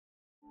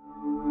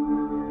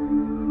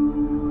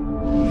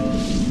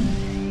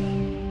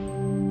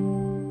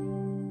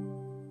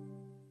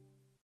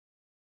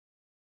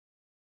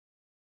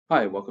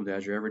Hi, welcome to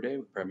Azure Everyday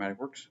with Pragmatic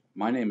Works.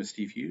 My name is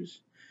Steve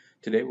Hughes.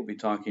 Today we'll be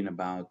talking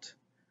about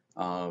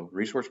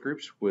resource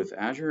groups with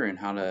Azure and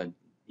how to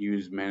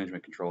use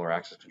management control or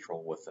access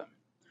control with them.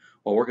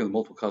 While working with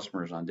multiple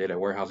customers on data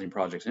warehousing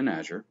projects in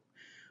Azure,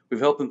 we've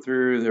helped them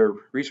through their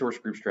resource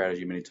group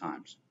strategy many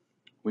times.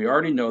 We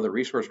already know that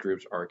resource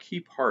groups are a key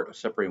part of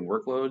separating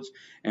workloads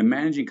and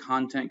managing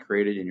content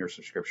created in your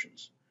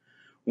subscriptions.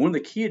 One of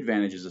the key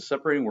advantages of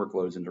separating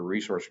workloads into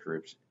resource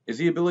groups is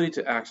the ability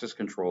to manage access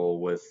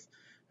control with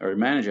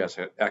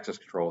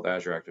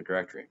Azure Active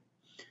Directory.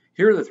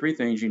 Here are the three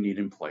things you need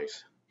in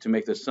place to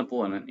make this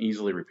simple and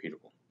easily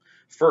repeatable.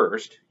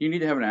 First, you need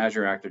to have an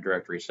Azure Active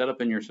Directory set up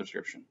in your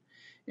subscription.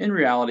 In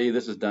reality,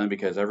 this is done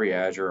because every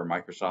Azure or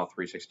Microsoft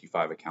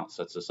 365 account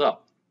sets this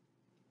up.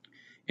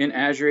 In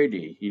Azure AD,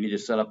 you need to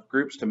set up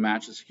groups to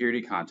match the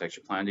security context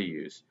you plan to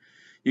use.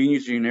 You can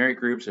use generic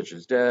groups such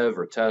as dev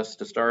or test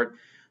to start,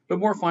 but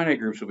more finite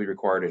groups will be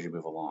required as you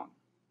move along.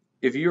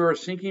 If you are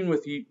syncing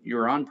with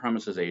your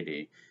on-premises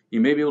AD, you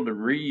may be able to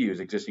reuse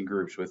existing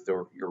groups with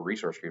your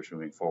resource groups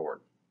moving forward.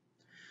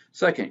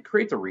 Second,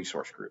 create the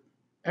resource group.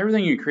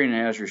 Everything you create in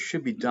Azure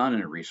should be done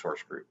in a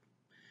resource group.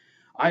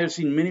 I have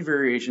seen many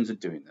variations of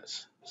doing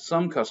this.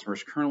 Some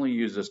customers currently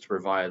use this to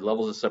provide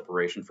levels of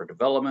separation for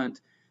development,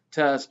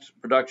 test,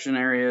 production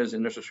areas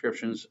in their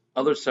subscriptions.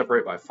 Others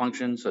separate by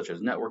functions such as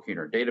networking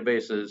or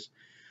databases.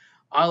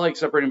 I like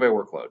separating by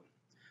workload.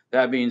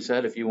 That being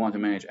said, if you want to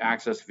manage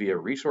access via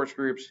resource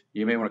groups,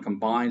 you may want to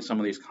combine some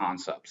of these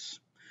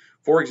concepts.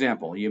 For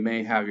example, you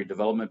may have your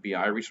development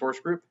BI resource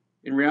group.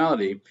 In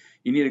reality,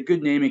 you need a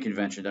good naming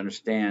convention to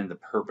understand the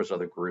purpose of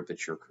the group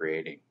that you're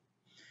creating.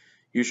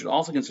 You should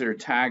also consider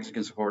tags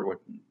to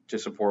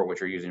support what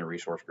you're using a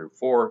resource group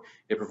for.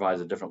 It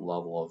provides a different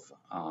level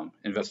of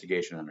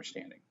investigation and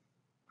understanding.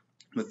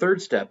 The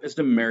third step is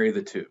to marry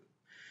the two.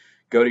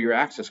 Go to your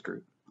access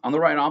group. On the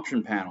right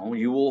option panel,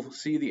 you will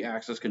see the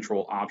access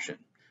control option.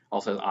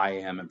 Also has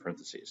IAM in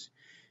parentheses.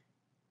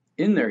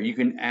 In there, you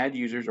can add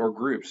users or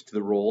groups to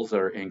the roles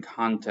that are in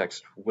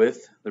context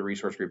with the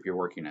resource group you're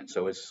working in.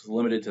 So it's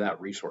limited to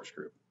that resource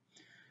group.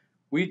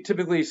 We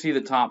typically see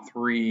the top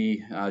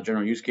three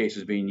general use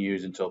cases being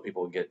used until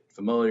people get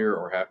familiar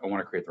or want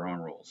to create their own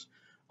rules.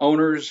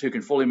 Owners who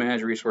can fully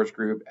manage a resource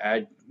group,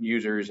 add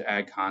users,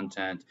 add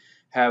content,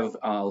 have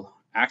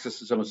access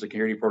to some of the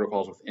security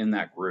protocols within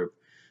that group.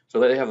 So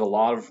they have a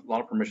lot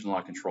of permissions, a lot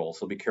of control.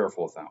 So be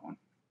careful with that one.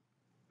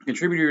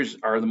 Contributors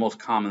are the most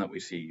common that we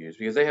see used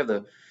because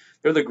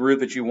they're the group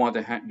that you want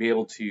to be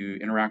able to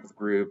interact with the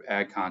group,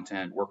 add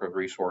content, work with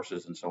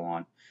resources, and so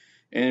on,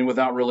 and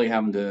without really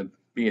having to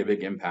be a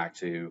big impact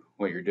to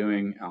what you're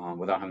doing,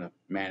 without having to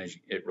manage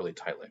it really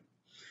tightly.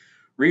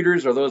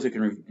 Readers are those who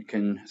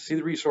can see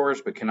the resource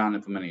but cannot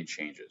implement any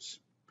changes.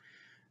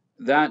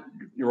 That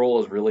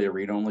role is really a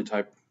read-only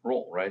type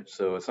role, right?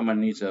 So if someone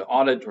needs to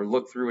audit or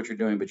look through what you're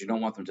doing, but you don't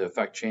want them to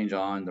affect change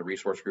on the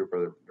resource group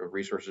or the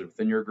resources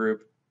within your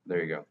group,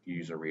 there you go, you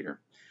use a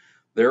reader.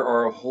 There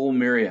are a whole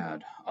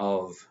myriad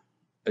of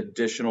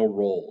additional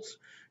roles.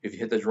 If you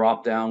hit the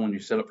drop down when you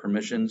set up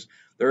permissions,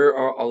 there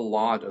are a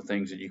lot of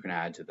things that you can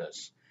add to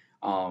this.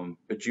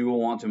 But you will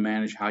want to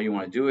manage how you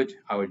want to do it.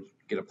 I would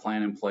get a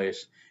plan in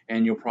place,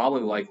 and you'll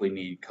probably likely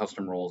need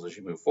custom roles as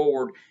you move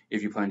forward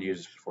if you plan to use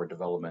this for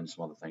development and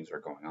some other things that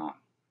are going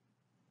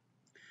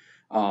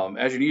on.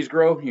 As your needs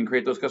grow, you can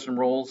create those custom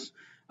roles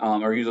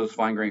or use those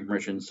fine-grained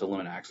permissions to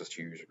limit access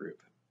to your user group.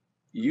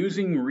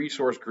 Using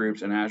resource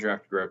groups in Azure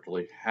Active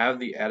Directory have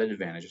the added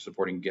advantage of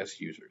supporting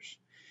guest users.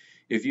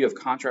 If you have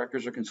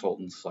contractors or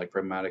consultants like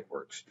Pragmatic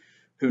Works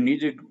who need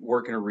to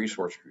work in a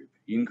resource group,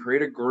 you can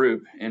create a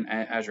group in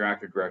Azure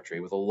Active Directory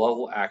with a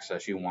level of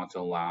access you want to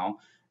allow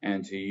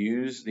and to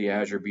use the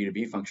Azure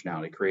B2B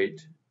functionality to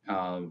create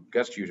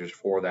guest users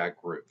for that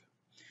group.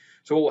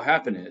 So what will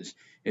happen is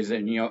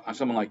that,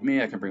 someone like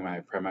me, I can bring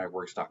my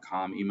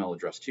pragmaticworks.com email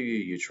address to you.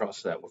 You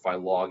trust that if I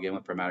log in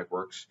with Pragmatic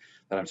Works,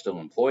 that I'm still an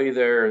employee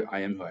there,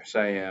 I am who I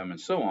say I am,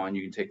 and so on.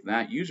 You can take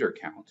that user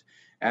account,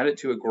 add it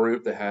to a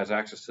group that has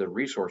access to the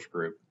resource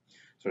group,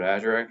 so the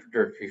Azure Active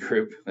Directory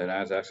group that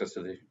has access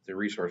to the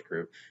resource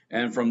group,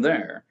 and from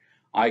there,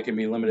 I can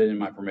be limited in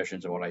my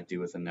permissions of what I do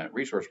within that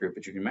resource group,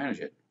 but you can manage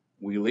it.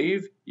 We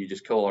leave, you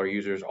just kill our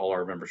users, all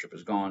our membership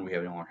is gone, we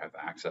no longer have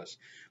access.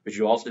 But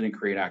you also didn't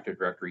create Active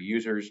Directory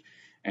users,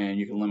 and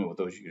you can limit what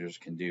those users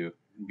can do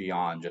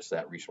beyond just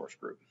that resource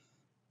group.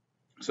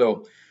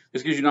 So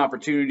this gives you an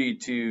opportunity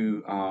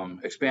to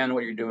expand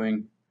what you're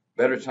doing,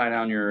 better tie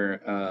down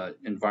your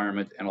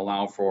environment, and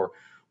allow for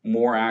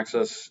more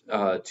access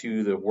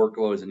to the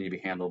workloads that need to be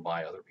handled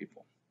by other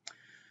people.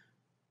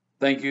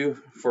 Thank you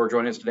for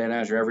joining us today on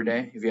Azure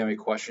Everyday. If you have any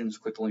questions,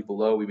 click the link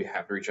below. We'd be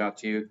happy to reach out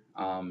to you.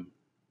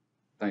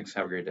 Thanks.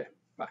 Have a great day.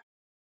 Bye.